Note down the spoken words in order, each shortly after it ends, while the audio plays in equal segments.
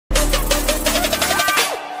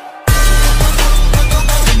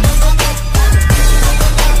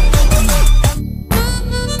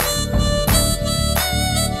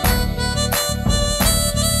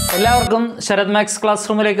എല്ലാവർക്കും Sarath maths class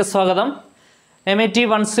റൂമിലേക്ക് സ്വാഗതം.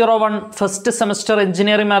 MAT101 first semester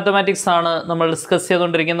engineering mathematics ആണ് നമ്മൾ ഡിസ്കസ്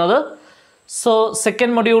ചെയ്തുകൊണ്ടിരിക്കുന്നത്. So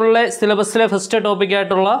second മൊഡ്യൂളിലെ സിലബസിലെ first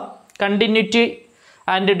ടോപ്പിക്കായിട്ടുള്ള continuity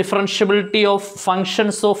and differentiability of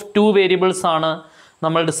functions of two variables ആണ്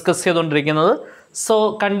നമ്മൾ ഡിസ്കസ് ചെയ്തുകൊണ്ടിരിക്കുന്നത്. സോ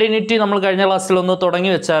കണ്ടിന്യൂറ്റി നമ്മൾ കഴിഞ്ഞ ക്ലാസ്സിൽ ഒന്ന്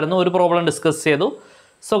തുടങ്ങി വെച്ചായിരുന്നു, ഒരു പ്രോബ്ലം ഡിസ്കസ് ചെയ്തു.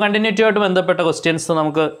 സോ കണ്ടിന്യൂറ്റിയായിട്ട് ബന്ധപ്പെട്ട ക്വസ്റ്റ്യൻസ്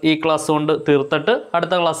നമുക്ക് ഈ ക്ലാസ് കൊണ്ട് തീർത്തിട്ട്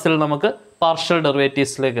അടുത്ത ക്ലാസ്സിൽ നമുക്ക് പാർഷ്യൽ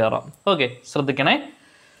ഡെറിവേറ്റീവ്സിലേക്ക് കയറാം. ഓക്കെ, ശ്രദ്ധിക്കണേ.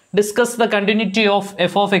 Discuss the continuity of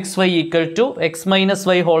F of X Y equal to X minus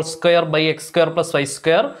Y whole square by X square plus Y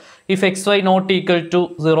square if X why not equal to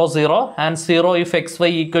 0 0 and 0 if X Y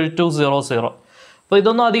equal to 0 0. അപ്പോൾ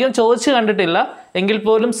ഇതൊന്നും അധികം ചോദിച്ച് കണ്ടിട്ടില്ല, എങ്കിൽ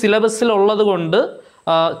പോലും സിലബസിൽ ഉള്ളത് കൊണ്ട്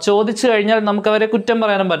ചോദിച്ചു കഴിഞ്ഞാൽ നമുക്ക് അവരെ കുറ്റം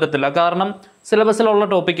പറയാനും പറ്റത്തില്ല. കാരണം സിലബസിലുള്ള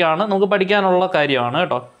ടോപ്പിക്കാണ്, നമുക്ക് പഠിക്കാനുള്ള കാര്യമാണ്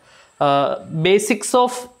കേട്ടോ. ബേസിക്സ്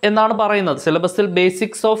ഓഫ് എന്നാണ് പറയുന്നത് സിലബസിൽ.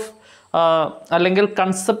 ബേസിക്സ് ഓഫ് അല്ലെങ്കിൽ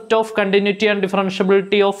concept of continuity and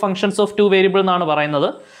differentiability of functions of two variable എന്നാണ് പറയുന്നത്.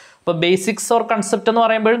 അപ്പോൾ ബേസിക്സ് ഓർ കൺസെപ്റ്റ് എന്ന്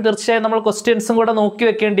പറയുമ്പോഴും തീർച്ചയായും നമ്മൾ ക്വസ്റ്റ്യൻസും കൂടെ നോക്കി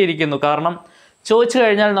വെക്കേണ്ടിയിരിക്കുന്നു. കാരണം ചോദിച്ചു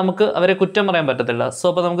കഴിഞ്ഞാൽ നമുക്ക് അവരെ കുറ്റം പറയാൻ പറ്റത്തില്ല. സോ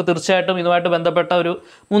അപ്പോൾ നമുക്ക് തീർച്ചയായിട്ടും ഇതുമായിട്ട് ബന്ധപ്പെട്ട ഒരു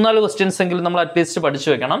 3-4 ക്വസ്റ്റ്യൻസ് എങ്കിലും നമ്മൾ അറ്റ്ലീസ്റ്റ്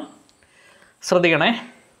പഠിച്ചു വെക്കണം. ശ്രദ്ധിക്കണേ.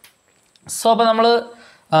 സോ അപ്പോൾ നമ്മൾ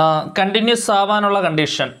കണ്ടിന്യൂസ് ആവാനുള്ള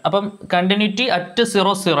കണ്ടീഷൻ, അപ്പം കണ്ടിന്യൂറ്റി അറ്റ്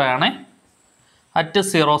 0 0 ആണ്, അറ്റ്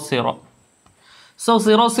 0 0. സോ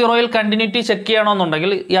 0 0യിൽ കണ്ടിന്യൂറ്റി ചെക്ക്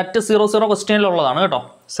ചെയ്യണമെന്നുണ്ടെങ്കിൽ ഈ അറ്റ് 0 0 ക്വസ്റ്റ്യനിലുള്ളതാണ് കേട്ടോ,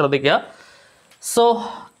 ശ്രദ്ധിക്കുക. സോ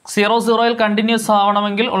 0 0യിൽ കണ്ടിന്യൂസ്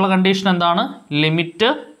ആവണമെങ്കിൽ ഉള്ള കണ്ടീഷൻ എന്താണ്?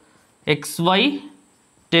 Limit X Y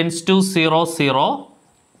tense to 0 0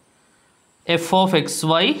 F of X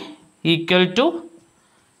Y equal to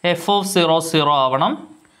F of 0 0 ആവണം.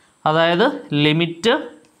 അതായത് limit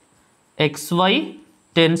X Y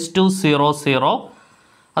tense to 0 0,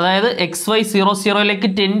 അതായത് എക്സ് വൈ 0 0യിലേക്ക്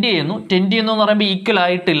ടെൻഡ് ചെയ്യുന്നു എന്ന് പറയുമ്പോൾ ഈക്വൽ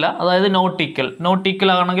ആയിട്ടില്ല, അതായത് നോട്ട്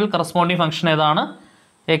ഈക്വൽ ആണെങ്കിൽ കറസ്പോണ്ടിങ് ഫംഗ്ഷൻ ഏതാണ്?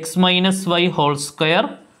 X minus Y whole square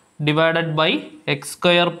divided by X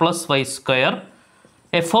square plus Y square.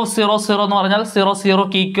 F of 0 0 എന്ന് പറഞ്ഞാൽ 0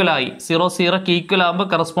 0ക്ക് ഈക്വൽ ആയി. 0 0ക്ക് ഈക്വൽ ആകുമ്പോൾ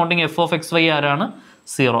corresponding F of X Y ആരാണ്?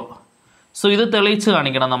 0. സോ ഇത് തെളിയിച്ച്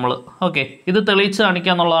കാണിക്കണം നമ്മൾ. ഓക്കെ, ഇത് തെളിയിച്ച്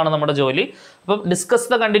കാണിക്കുക എന്നുള്ളതാണ് നമ്മുടെ ജോലി. അപ്പം ഡിസ്കസ്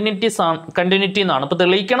ദ കണ്ടിന്യൂറ്റി എന്നാണ്. അപ്പോൾ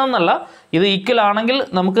തെളിയിക്കണം എന്നല്ല, ഇത് ഈക്വൽ ആണെങ്കിൽ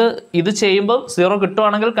നമുക്ക് ഇത് ചെയ്യുമ്പോൾ 0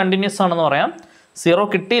 കിട്ടുവാണെങ്കിൽ കണ്ടിന്യൂസ് ആണെന്ന് പറയാം, 0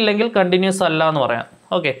 കിട്ടിയില്ലെങ്കിൽ കണ്ടിന്യൂസ് അല്ല എന്ന് പറയാം.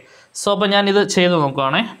 ഓക്കെ, സോ അപ്പോൾ ഞാൻ ഇത് ചെയ്ത്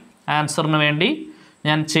നോക്കുവാണേ. ആൻസറിന് വേണ്ടി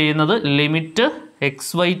ഞാൻ ചെയ്യുന്നത് limit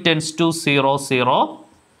X Y tense to 0 0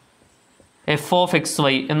 F of X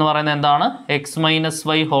Y എന്ന് പറയുന്നത് എന്താണ്? X minus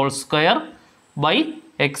Y whole square by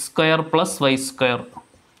X square plus Y square.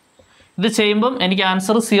 ഇത് ചെയ്യുമ്പം എനിക്ക്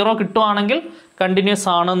ആൻസർ 0 കിട്ടുവാണെങ്കിൽ കണ്ടിന്യൂസ്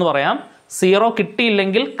ആണെന്ന് പറയാം, 0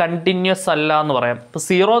 കിട്ടിയില്ലെങ്കിൽ കണ്ടിന്യൂസ് അല്ല എന്ന് പറയാം. ഇപ്പോൾ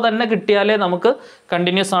 0 തന്നെ കിട്ടിയാലേ നമുക്ക്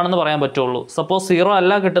കണ്ടിന്യൂസ് ആണെന്ന് പറയാൻ പറ്റുള്ളൂ. സപ്പോസ് 0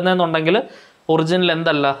 അല്ല കിട്ടുന്നതെന്നുണ്ടെങ്കിൽ ഒറിജിനൽ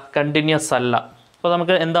എന്തല്ല? കണ്ടിന്യൂസ് അല്ല. അപ്പോൾ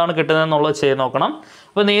നമുക്ക് എന്താണ് കിട്ടുന്നതെന്നുള്ളത് ചെയ്ത് നോക്കണം.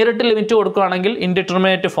 അപ്പോൾ നേരിട്ട് ലിമിറ്റ് കൊടുക്കുകയാണെങ്കിൽ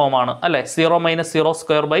ഇൻഡിറ്റർമിനേറ്റ് ഫോമാണ് അല്ലേ? 0 minus 0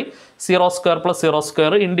 square by 0 square plus 0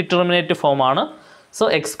 square indeterminate ഫോമാണ്. So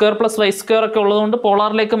X square plus Y square ഒക്കെ ഉള്ളതുകൊണ്ട്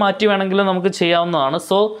പോളാറിലേക്ക് മാറ്റി വേണമെങ്കിൽ നമുക്ക് ചെയ്യാവുന്നതാണ്.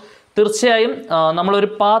 സോ തീർച്ചയായും നമ്മളൊരു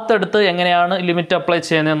പാത്ത് എടുത്ത് എങ്ങനെയാണ് ലിമിറ്റ് അപ്ലൈ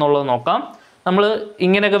ചെയ്യുന്നതെന്നുള്ളത് നോക്കാം. നമ്മൾ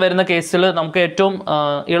ഇങ്ങനെയൊക്കെ വരുന്ന കേസിൽ നമുക്ക് ഏറ്റവും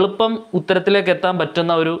എളുപ്പം ഉത്തരത്തിലേക്ക് എത്താൻ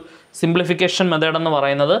പറ്റുന്ന ഒരു സിംപ്ലിഫിക്കേഷൻ മെത്തേഡ് എന്ന്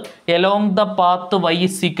പറയുന്നത് along the path y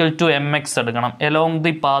is equal to mx എടുക്കണം. Along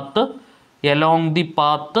the path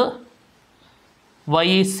y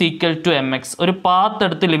is equal to mx. ഒരു പാത്ത്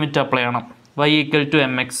എടുത്ത് ലിമിറ്റ് അപ്ലൈ ചെയ്യണം, y equal to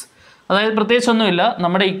mx. അതായത് പ്രത്യേകിച്ചൊന്നുമില്ല,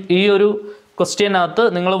 നമ്മുടെ ഈ ഒരു ക്വസ്റ്റ്യനകത്ത്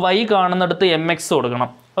നിങ്ങൾ y കാണുന്നിടത്ത് mx കൊടുക്കണം.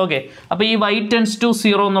 ഓക്കെ, അപ്പോൾ ഈ y ടെൻസ് ടു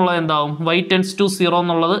 0 എന്നുള്ളത് എന്താവും? y ടെൻസ് ടു 0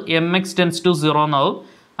 എന്നുള്ളത് mx ടെൻസ് ടു 0 എന്നാവും.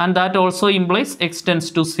 And that also implies x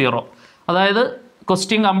tense to 0. അതായത്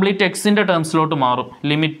ക്വസ്റ്റ്യൻ കംപ്ലീറ്റ് എക്സിൻ്റെ ടേംസിലോട്ട് മാറും.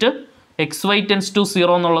 Limit X Y tense to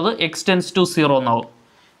 0 എന്നുള്ളത് x ടെൻസ് ടു 0 എന്നാവും.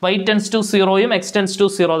 y tense to 0യും x tense to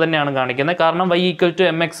 0 തന്നെയാണ് കാണിക്കുന്നത്, കാരണം y ഈക്വൽ ടു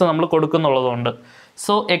mx നമ്മൾ കൊടുക്കുന്നുള്ളതുകൊണ്ട്.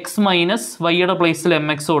 സോ എക്സ് മൈനസ് വൈയുടെ പ്ലേസിൽ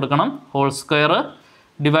mx കൊടുക്കണം, whole square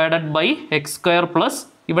divided by X square plus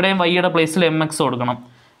ഇവിടെയും വൈയുടെ പ്ലേസിൽ mx കൊടുക്കണം.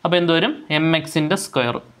 അപ്പോൾ എന്തുവരും? mxൻ്റെ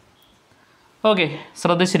സ്ക്വയർ. ഓക്കെ,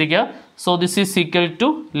 ശ്രദ്ധിച്ചിരിക്കുക. So this is equal to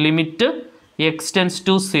limit x tends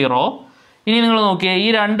to 0. ഇനി നിങ്ങൾ നോക്കിയാൽ ഈ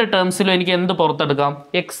രണ്ട് ടേംസിലും എനിക്ക് എന്ത് പുറത്തെടുക്കാം?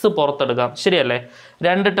 എക്സ് പുറത്തെടുക്കാം, ശരിയല്ലേ?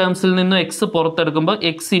 രണ്ട് ടേംസിൽ നിന്നും X പുറത്തെടുക്കുമ്പോൾ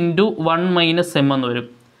X into 1 minus M എന്ന് വരും,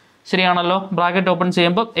 ശരിയാണല്ലോ? ബ്രാക്കറ്റ് ഓപ്പൺ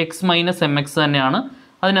ചെയ്യുമ്പോൾ എക്സ് മൈനസ് എം എക്സ് തന്നെയാണ്.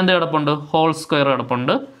 അതിനെന്ത് കിടപ്പുണ്ട്? ഹോൾ സ്ക്വയർ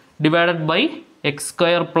കിടപ്പുണ്ട്, divided by X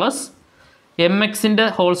square plus M എക്സിൻ്റെ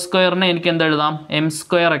ഹോൾ സ്ക്വയറിനെ എനിക്ക് എന്ത് എഴുതാം? എം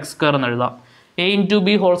സ്ക്വയർ എക്സ് സ്ക്വയർ എന്ന് എഴുതാം. A into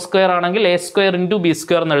B whole square ആണെങ്കിൽ A square into B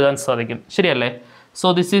square എന്ന് എഴുതാൻ സാധിക്കും, ശരിയല്ലേ? So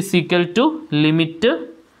this is equal to limit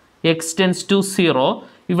x tends to 0.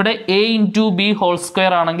 ഇവിടെ a into B whole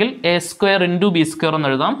square ആണെങ്കിൽ A square into B square എന്ന്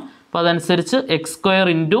എഴുതാം. അപ്പോൾ അതനുസരിച്ച് എക്സ് സ്ക്വയർ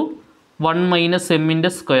ഇൻറ്റു 1 മൈനസ് എമ്മിൻ്റെ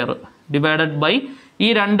സ്ക്വയർ ഡിവൈഡഡ് ബൈ ഈ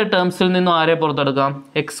രണ്ട് ടേംസിൽ നിന്നും ആരെ പുറത്തെടുക്കാം?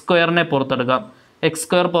 എക്സ് സ്ക്വയറിനെ പുറത്തെടുക്കാം. എക്സ്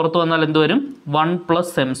സ്ക്വയർ പുറത്ത് വന്നാൽ എന്ത് വരും? 1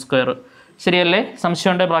 പ്ലസ് എം സ്ക്വയർ. ശരിയല്ലേ?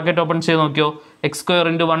 സംശയമുണ്ടെ ബ്രാക്കറ്റ് ഓപ്പൺ ചെയ്ത് നോക്കിയോ. X square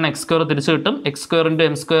into 1 X square തിരിച്ച് കിട്ടും. X square into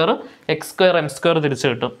M square M square തിരിച്ച്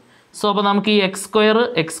കിട്ടും. സോ അപ്പോൾ നമുക്ക് ഈ എക്സ്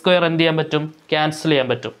സ്ക്വയർ എന്ത് ചെയ്യാൻ പറ്റും? ക്യാൻസൽ ചെയ്യാൻ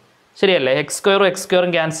പറ്റും. ശരിയല്ലേ? എക്സ്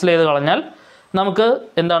സ്ക്വയറും ക്യാൻസൽ ചെയ്ത് കളഞ്ഞാൽ നമുക്ക്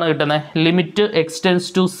എന്താണ് കിട്ടുന്നത്? ലിമിറ്റ് എക്സ്റ്റെൻസ്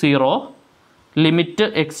ടു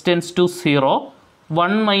 0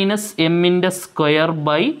 1 മൈനസ് എമ്മിൻ്റെ square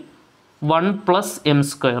by 1 plus M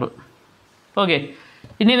square. Okay,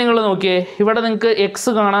 ഇനി നിങ്ങൾ നോക്കിയേ, ഇവിടെ നിങ്ങൾക്ക്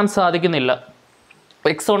എക്സ് കാണാൻ സാധിക്കുന്നില്ല.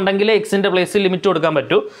 എക്സ് ഉണ്ടെങ്കിൽ എക്സിൻ്റെ പ്ലേസിൽ ലിമിറ്റ് കൊടുക്കാൻ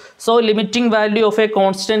പറ്റൂ. So limiting value of A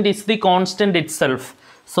constant is the constant it self.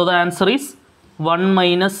 So the answer is 1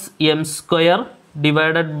 minus M square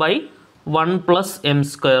divided by 1 plus M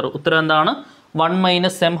square. ഉത്തരം എന്താണ്? 1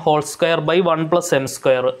 minus M whole square by 1 plus M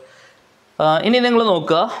square. ഇനി നിങ്ങൾ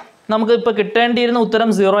നോക്കുക, നമുക്ക് ഇപ്പോൾ കിട്ടേണ്ടിയിരുന്ന ഉത്തരം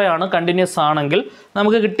 0 ആണ്. Continuous ആണെങ്കിൽ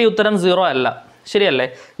നമുക്ക് കിട്ടിയ ഉത്തരം 0 അല്ല. ശരിയല്ലേ?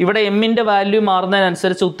 ഇവിടെ എമ്മിൻ്റെ വാല്യൂ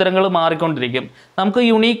മാറുന്നതിനനുസരിച്ച് ഉത്തരങ്ങൾ മാറിക്കൊണ്ടിരിക്കും. നമുക്ക്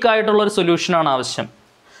യുണീക്ക് ആയിട്ടുള്ളൊരു സൊല്യൂഷനാണ് ആവശ്യം.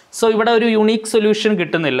 സോ ഇവിടെ ഒരു യുണീക്ക് സൊല്യൂഷൻ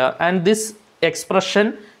കിട്ടുന്നില്ല. And this expression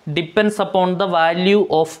depends upon the value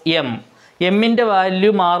of M. എമ്മിൻ്റെ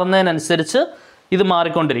വാല്യൂ മാറുന്നതിനനുസരിച്ച് ഇത്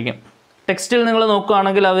മാറിക്കൊണ്ടിരിക്കും. ടെക്സ്റ്റിൽ നിങ്ങൾ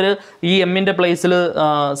നോക്കുകയാണെങ്കിൽ അവർ ഈ എമ്മിൻ്റെ പ്ലേസിൽ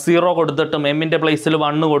 0 കൊടുത്തിട്ടും എമ്മിൻ്റെ പ്ലേസിൽ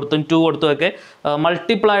 1 കൊടുത്തും 2 കൊടുത്തുമൊക്കെ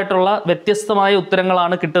മൾട്ടിപ്പിൾ ആയിട്ടുള്ള വ്യത്യസ്തമായ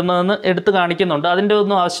ഉത്തരങ്ങളാണ് കിട്ടുന്നതെന്ന് എടുത്ത് കാണിക്കുന്നുണ്ട്. അതിൻ്റെ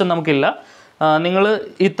ഒന്നും ആവശ്യം നമുക്കില്ല. നിങ്ങൾ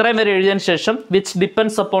ഇത്രയും വരെ എഴുതിയതിന് ശേഷം which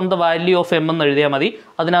depends upon the value of M എന്ന് എഴുതിയാൽ മതി.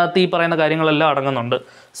 അതിനകത്ത് ഈ പറയുന്ന കാര്യങ്ങളെല്ലാം അടങ്ങുന്നുണ്ട്.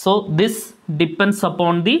 So this depends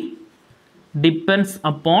upon the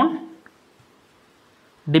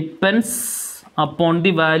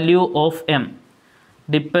value of M.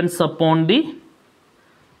 Depends upon the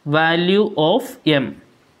value of M.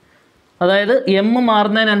 അതായത് എം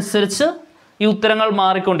മാറുന്നതിനനുസരിച്ച് ഈ ഉത്തരങ്ങൾ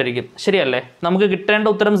മാറിക്കൊണ്ടിരിക്കും. ശരിയല്ലേ? നമുക്ക് കിട്ടേണ്ട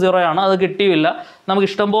ഉത്തരം 0 ആണ്. അത് കിട്ടിയില്ല. നമുക്ക്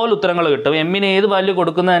ഇഷ്ടംപോലെ ഉത്തരങ്ങൾ കിട്ടും. എമ്മിന് ഏത് വാല്യൂ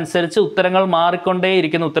കൊടുക്കുന്നതനുസരിച്ച് ഉത്തരങ്ങൾ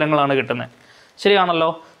മാറിക്കൊണ്ടേയിരിക്കുന്ന ഉത്തരങ്ങളാണ് കിട്ടുന്നത്. ശരിയാണല്ലോ?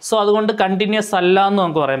 സോ അതുകൊണ്ട് കണ്ടിന്യൂസ് അല്ല എന്ന്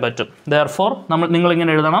നമുക്ക് പറയാൻ പറ്റും. ദെയർഫോർ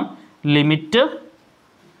നിങ്ങളിങ്ങനെ എഴുതണം, limit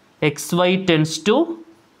X Y tense to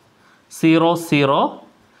 0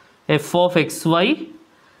 F of X Y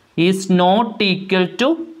is not equal to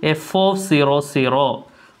F of 0.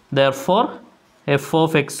 Therefore F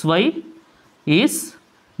of X Y is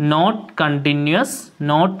not continuous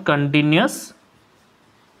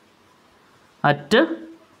at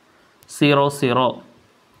 0.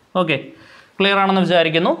 Okay, clear ആണെന്ന്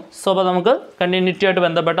വിചാരിക്കുന്നു. സോ അപ്പോൾ നമുക്ക് കണ്ടിന്യൂറ്റി ആയിട്ട്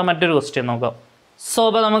ബന്ധപ്പെട്ട മറ്റൊരു ക്വസ്റ്റ്യൻ നോക്കാം. സോ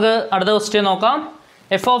അപ്പോൾ നമുക്ക് അടുത്ത ക്വസ്റ്റ്യൻ നോക്കാം.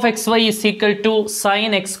 F of X Y is equal to sign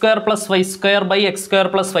X square plus Y square by X square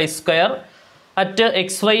plus Y square at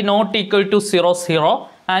X why not equal to 0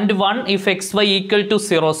 and 1 if X Y equal to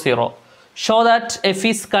 0. Show that F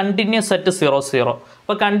is continuous at 0.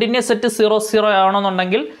 അപ്പോൾ continuous at 0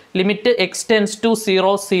 ആവണമെന്നുണ്ടെങ്കിൽ limit x tends to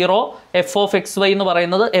 0 F of X Y എന്ന്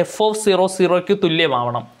പറയുന്നത് F of 0ക്ക്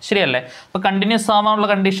തുല്യമാവണം. ശരിയല്ലേ? അപ്പോൾ continuous ആവാനുള്ള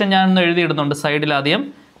condition ഞാൻ ഒന്ന് എഴുതിയിടുന്നുണ്ട് സൈഡിൽ. ആദ്യം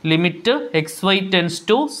limit X Y tense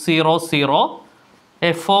to 0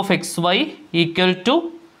 F of X Y equal to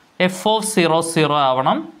F of 0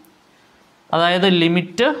 ആവണം. അതായത്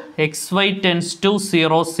limit X Y tense to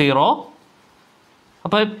 0.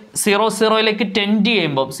 അപ്പോൾ 0ലേക്ക് ടെൻഡ്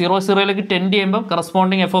ചെയ്യുമ്പോൾ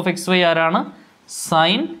corresponding F of X Y ആരാണ്?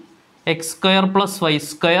 Sign X square plus Y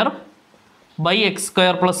square by X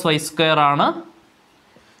square plus Y square ആണ്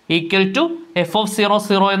equal to F of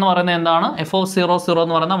 0 എന്ന് പറയുന്നത് എന്താണ്? F of 0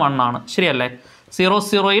 എന്ന് പറയുന്നത് 1 ആണ്. ശരിയല്ലേ?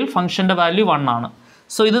 0യിൽ ഫംഗ്ഷൻ്റെ വാല്യൂ 1 ആണ്.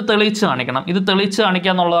 സോ ഇത് തെളിയിച്ച് കാണിക്കണം. ഇത് തെളിയിച്ച്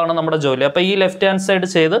കാണിക്കുക എന്നുള്ളതാണ് നമ്മുടെ ജോലി. അപ്പോൾ ഈ ലെഫ്റ്റ് ഹാൻഡ് സൈഡ്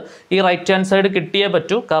ചെയ്ത് ഈ റൈറ്റ് ഹാൻഡ് സൈഡ് കിട്ടിയേ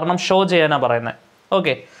പറ്റൂ. കാരണം ഷോ ചെയ്യാനാണ് പറയുന്നത്.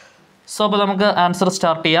 ഓക്കെ, സോ അപ്പോൾ നമുക്ക് ആൻസർ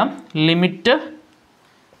സ്റ്റാർട്ട് ചെയ്യാം. Limit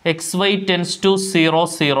X Y tense to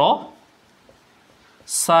 0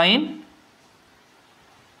 sign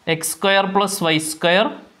X square plus Y square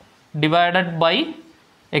divided by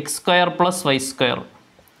X square plus Y square.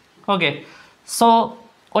 Okay, so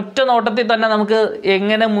ഒറ്റ നോട്ടത്തിൽ തന്നെ നമുക്ക്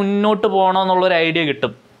എങ്ങനെ മുന്നോട്ട് പോകണമെന്നുള്ളൊരു ഐഡിയ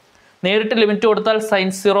കിട്ടും. നേരിട്ട് ലിമിറ്റ് കൊടുത്താൽ സൈൻ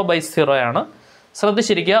 0/0 ആണ്.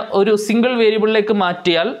 ശ്രദ്ധിച്ചിരിക്കുക, ഒരു സിംഗിൾ വേരിയബിളിലേക്ക്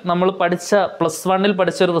മാറ്റിയാൽ നമ്മൾ +1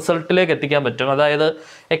 പഠിച്ചൊരു റിസൾട്ടിലേക്ക് എത്തിക്കാൻ പറ്റും. അതായത്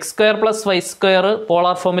X square plus Y square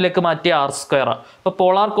polar ഫോമിലേക്ക് മാറ്റിയ r². അപ്പോൾ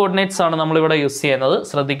പോളാർ കോർഡിനേറ്റ്സ് ആണ് നമ്മളിവിടെ യൂസ് ചെയ്യുന്നത്.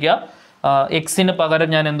 ശ്രദ്ധിക്കുക, എക്സിന് പകരം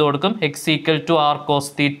ഞാൻ എന്ത് കൊടുക്കും? X equal to r cos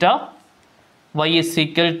θ, y is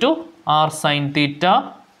equal to r sin θ,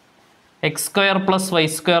 X square plus Y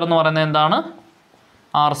square എന്ന് പറയുന്നത് എന്താണ്?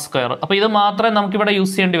 r². അപ്പോൾ ഇത് മാത്രമേ നമുക്കിവിടെ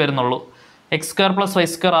യൂസ് ചെയ്യേണ്ടി വരുന്നുള്ളൂ. X square plus Y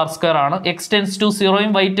square r² ആണ്. X tends to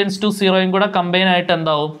 0യും Y tense to 0യും കൂടെ കമ്പൈൻ ആയിട്ട്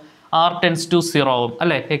എന്താവും? r ടെൻസ് ടു 0 ആവും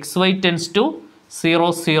അല്ലേ? X Y tense to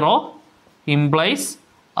 0 implies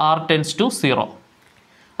r tends to 0.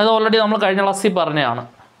 അത് ഓൾറെഡി നമ്മൾ കഴിഞ്ഞ ക്ലാസ്സിൽ പറഞ്ഞതാണ്.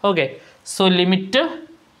 Okay, so limit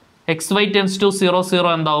X Y tense to 0 0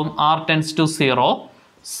 എന്താവും? r tense to 0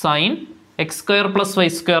 sign X square plus Y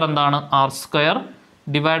square എന്താണ്? R square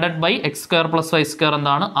divided by X square plus Y square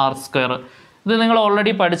എന്താണ്? R square. ഇത് നിങ്ങൾ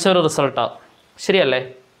ഓൾറെഡി പഠിച്ച ഒരു റിസൾട്ടാണ്, ശരിയല്ലേ?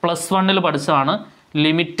 +1 പഠിച്ചതാണ്.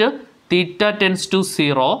 Limit theta tense to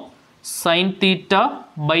 0 sine theta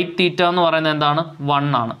by theta എന്ന് പറയുന്നത് എന്താണ്? 1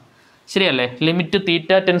 ആണ്, ശരിയല്ലേ? Limit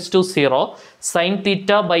theta tense to 0 sine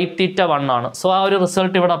theta by theta 1 ആണ്. സോ ആ ഒരു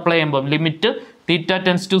റിസൾട്ട് ഇവിടെ അപ്ലൈ ചെയ്യുമ്പോൾ limit theta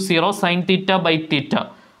tense to 0 sine theta by theta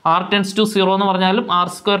R tense to 0 എന്ന് പറഞ്ഞാലും ആർ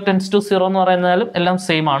സ്ക്വയർ ടെൻസ് ടു 0 എന്ന് പറയുന്നാലും എല്ലാം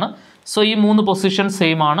സെയിം ആണ്. സോ ഈ 3 പൊസിഷൻ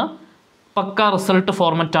സെയിം ആണ്. പക്ക റിസൾട്ട്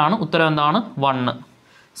ഫോർമറ്റ് ആണ്. ഉത്തരം എന്താണ്? 1.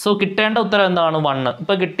 സോ കിട്ടേണ്ട ഉത്തരം എന്താണ്? 1.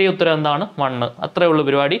 ഇപ്പോൾ കിട്ടിയ ഉത്തരം എന്താണ്? 1. അത്രയേ ഉള്ളൂ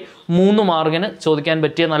പരിപാടി. 3 മാർക്കിന് ചോദിക്കാൻ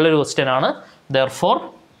പറ്റിയ നല്ലൊരു ക്വസ്റ്റ്യൻ ആണ്. Therefore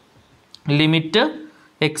limit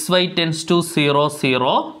X Y tense to 0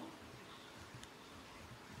 0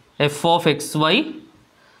 F of X Y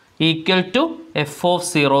equal to F of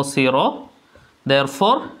 0 0.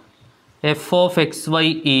 Therefore f of xy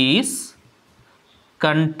is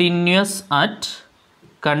continuous at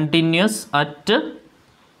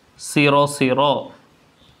 0 0.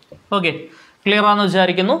 Okay, clear ആണെന്ന്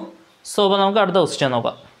വിചാരിക്കുന്നു. സോ അപ്പോൾ നമുക്ക് അടുത്ത ക്വസ്റ്റ്യൻ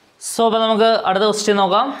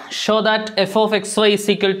നോക്കാം. Show that F of X Y is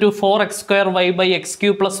equal to 4x square y by x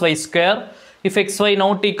cube plus y square if xy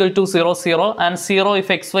not equal to 0 0 and 0 if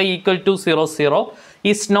xy equal to 0 0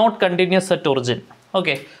 is not continuous at origin.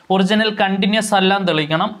 Okay, original continuous അല്ലാന്ന്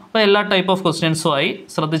തെളിയിക്കണം. അപ്പോൾ എല്ലാ type of ക്വസ്റ്റ്യൻസും ആയി,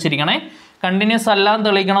 ശ്രദ്ധിച്ചിരിക്കണേ. Continuous അല്ലാന്ന്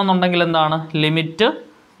തെളിയിക്കണം എന്നുണ്ടെങ്കിൽ എന്താണ്? Limit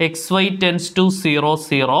X Y tense to 0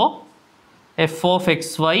 0 F of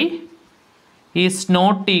X Y is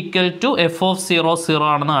not equal to F of 0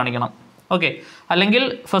 0 ആണെന്ന് കാണിക്കണം. ഓക്കെ, അല്ലെങ്കിൽ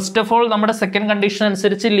ഫസ്റ്റ് ഓഫ് ഓൾ നമ്മുടെ സെക്കൻഡ് കണ്ടീഷൻ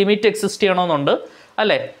അനുസരിച്ച് ലിമിറ്റ് എക്സിസ്റ്റ് ചെയ്യണമെന്നുണ്ട്,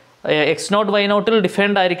 അല്ലേ? എക്സ് നോട്ട് വൈ നോട്ടിൽ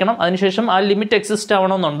ഡിഫൈൻഡ് ആയിരിക്കണം. അതിനുശേഷം ആ ലിമിറ്റ് എക്സിസ്റ്റ്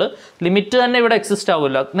ആവണമെന്നുണ്ട്. ലിമിറ്റ് തന്നെ ഇവിടെ എക്സിസ്റ്റ്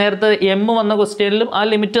ആവില്ല. നേരത്തെ എം വന്ന ക്വസ്റ്റ്യനിലും ആ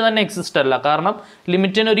ലിമിറ്റ് തന്നെ എക്സിസ്റ്റ് അല്ല, കാരണം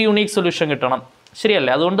ലിമിറ്റിന് ഒരു യൂണീക്ക് സൊല്യൂഷൻ കിട്ടണം,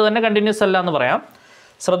 ശരിയല്ലേ? അതുകൊണ്ട് തന്നെ കണ്ടിന്യൂസ് അല്ല എന്ന് പറയാം.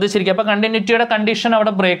 ശ്രദ്ധിച്ചിരിക്കുക. അപ്പോൾ കണ്ടിന്യൂറ്റിയുടെ കണ്ടീഷൻ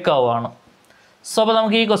അവിടെ ബ്രേക്ക് ആവുകയാണ്. സോ അപ്പോൾ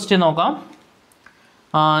നമുക്ക് ഈ ക്വസ്റ്റ്യൻ നോക്കാം.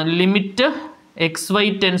 Limit X Y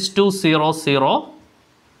tense to 0 0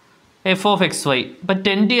 F of X Y. ഇപ്പം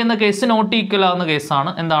 10 എന്ന കേസ് നോട്ട് ഈക്വൽ ആവുന്ന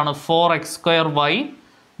കേസാണ്. എന്താണ്? 4x square y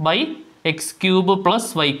by X cube plus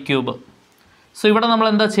Y cube. So ഇവിടെ നമ്മൾ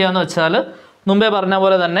എന്താ ചെയ്യാന്ന് വെച്ചാൽ മുമ്പേ പറഞ്ഞ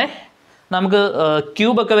പോലെ തന്നെ നമുക്ക്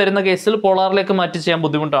ക്യൂബൊക്കെ വരുന്ന കേസിൽ പോളാറിലേക്ക് മാറ്റി ചെയ്യാൻ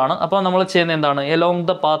ബുദ്ധിമുട്ടാണ്. അപ്പോൾ നമ്മൾ ചെയ്യുന്നത് എന്താണ്? Along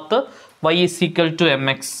the path y is equal to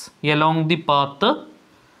mx. Along the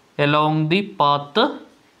path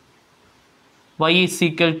y is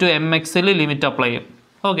equal to mxൽ limit apply ചെയ്യും.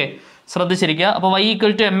 ഓക്കെ, ശ്രദ്ധിച്ചിരിക്കുക. അപ്പോൾ y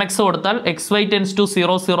equal to mx കൊടുത്താൽ എക്സ് വൈ ടെൻസ് ടു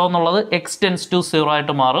 0 0 എന്നുള്ളത് എക്സ് ടെൻസ് ടു 0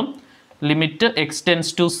 ആയിട്ട് മാറും. Limit x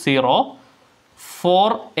tends to 0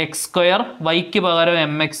 4x square വൈക്ക് പകരം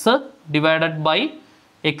mx divided by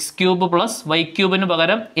X cube plus Y ക്യൂബിന്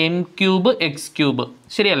പകരം എം ക്യൂബ് എക്സ് ക്യൂബ്,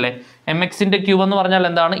 ശരിയല്ലേ? എം എക്സിൻ്റെ ക്യൂബ് എന്ന് പറഞ്ഞാൽ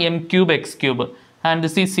എന്താണ്? M cube X cube. And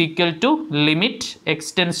this is equal to limit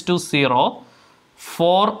x tends to 0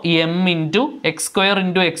 4m into X square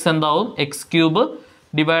into X എന്താവും? X cube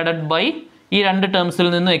divided by ഈ രണ്ട് ടേംസിൽ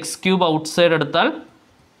നിന്ന് എക്സ് ക്യൂബ് ഔട്ട് സൈഡ് എടുത്താൽ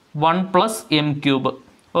 1 plus M cube.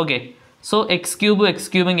 Okay, so X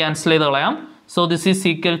ക്യൂബും cancel ചെയ്ത് കളയാം. So this is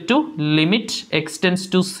equal to limit x tends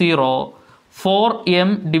to 0 4m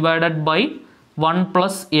divided by 1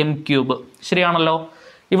 plus M cube. ശരിയാണല്ലോ?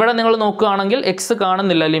 ഇവിടെ നിങ്ങൾ നോക്കുകയാണെങ്കിൽ എക്സ്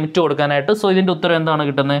കാണുന്നില്ല ലിമിറ്റ് കൊടുക്കാനായിട്ട്. സോ ഇതിൻ്റെ ഉത്തരം എന്താണ്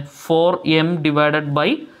കിട്ടുന്നത്? 4m divided by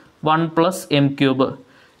 1 plus M cube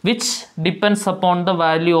which depends upon the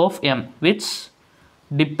value of M. Which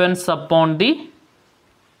depends upon the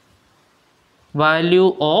value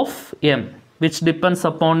of M. Which depends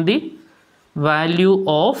upon the value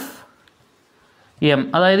of M.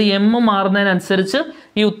 അതായത് എം മാറുന്നതിനനുസരിച്ച്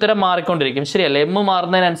ഈ ഉത്തരം മാറിക്കൊണ്ടിരിക്കും, ശരിയല്ലേ? എം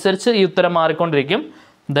മാറുന്നതിനനുസരിച്ച് ഈ ഉത്തരം മാറിക്കൊണ്ടിരിക്കും.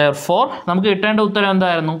 ദെർഫോർ നമുക്ക് കിട്ടേണ്ട ഉത്തരം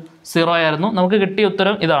എന്തായിരുന്നു? 0 ആയിരുന്നു. നമുക്ക് കിട്ടിയ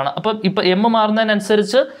ഉത്തരം ഇതാണ്. അപ്പം ഇപ്പം എം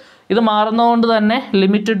മാറുന്നതിനനുസരിച്ച് ഇത് മാറുന്നതുകൊണ്ട് തന്നെ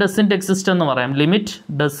ലിമിറ്റ് ഡസിൻറ്റ് എക്സിസ്റ്റ് എന്ന് പറയാം. Limit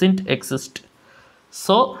doesn't exist.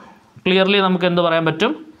 So clearly നമുക്ക് എന്ത് പറയാൻ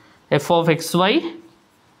പറ്റും? F of X Y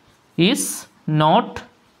is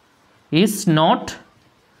not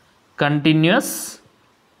continuous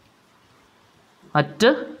at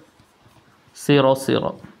 0 0.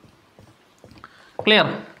 Clear?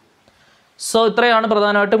 So ഇത്രയാണ്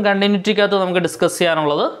പ്രധാനമായിട്ടും കണ്ടിന്യൂറ്റിക്കകത്ത് നമുക്ക് ഡിസ്കസ്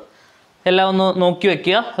ചെയ്യാനുള്ളത്. എല്ലാം ഒന്ന് നോക്കി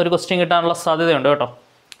വയ്ക്കുക, ഒരു ക്വസ്റ്റ്യൻ കിട്ടാനുള്ള സാധ്യതയുണ്ട് കേട്ടോ.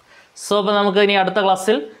 സോ അപ്പോൾ നമുക്ക് ഇനി അടുത്ത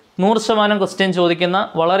ക്ലാസ്സിൽ 100% ക്വസ്റ്റ്യൻ ചോദിക്കുന്ന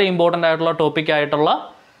വളരെ ഇമ്പോർട്ടൻ്റ് ആയിട്ടുള്ള ടോപ്പിക്കായിട്ടുള്ള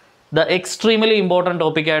എക്സ്ട്രീംലി ഇമ്പോർട്ടൻറ്റ്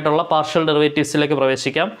ടോപ്പിക്കായിട്ടുള്ള പാർഷ്യൽ ഡെറിവേറ്റീവ്സിലേക്ക്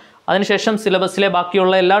പ്രവേശിക്കാം. അതിനുശേഷം സിലബസിലെ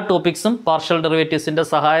ബാക്കിയുള്ള എല്ലാ ടോപ്പിക്സും പാർഷ്യൽ ഡെറിവേറ്റീവ്സിൻ്റെ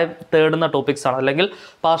സഹായം തേടുന്ന ടോപ്പിക്സാണ്, അല്ലെങ്കിൽ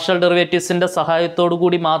പാർഷ്യൽ ഡെറിവേറ്റീവ്സിൻ്റെ സഹായത്തോടു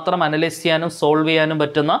കൂടി മാത്രം അനലൈസ് ചെയ്യാനും സോൾവ് ചെയ്യാനും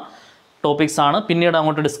പറ്റുന്ന ടോപ്പിക്സാണ് പിന്നീട്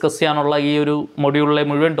അങ്ങോട്ട് ഡിസ്കസ് ചെയ്യാനുള്ള ഈ ഒരു മൊഡ്യൂളിലെ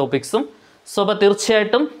മുഴുവൻ ടോപ്പിക്സും. സോ അപ്പോൾ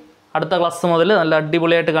തീർച്ചയായിട്ടും അടുത്ത ക്ലാസ് മുതൽ നല്ല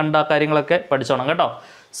അടിപൊളിയായിട്ട് കണ്ട കാര്യങ്ങളൊക്കെ പഠിച്ചോണം കേട്ടോ.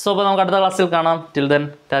 സോ അപ്പോൾ നമുക്ക് അടുത്ത ക്ലാസ്സിൽ കാണാം. Till then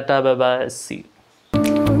tata bye bye, see you.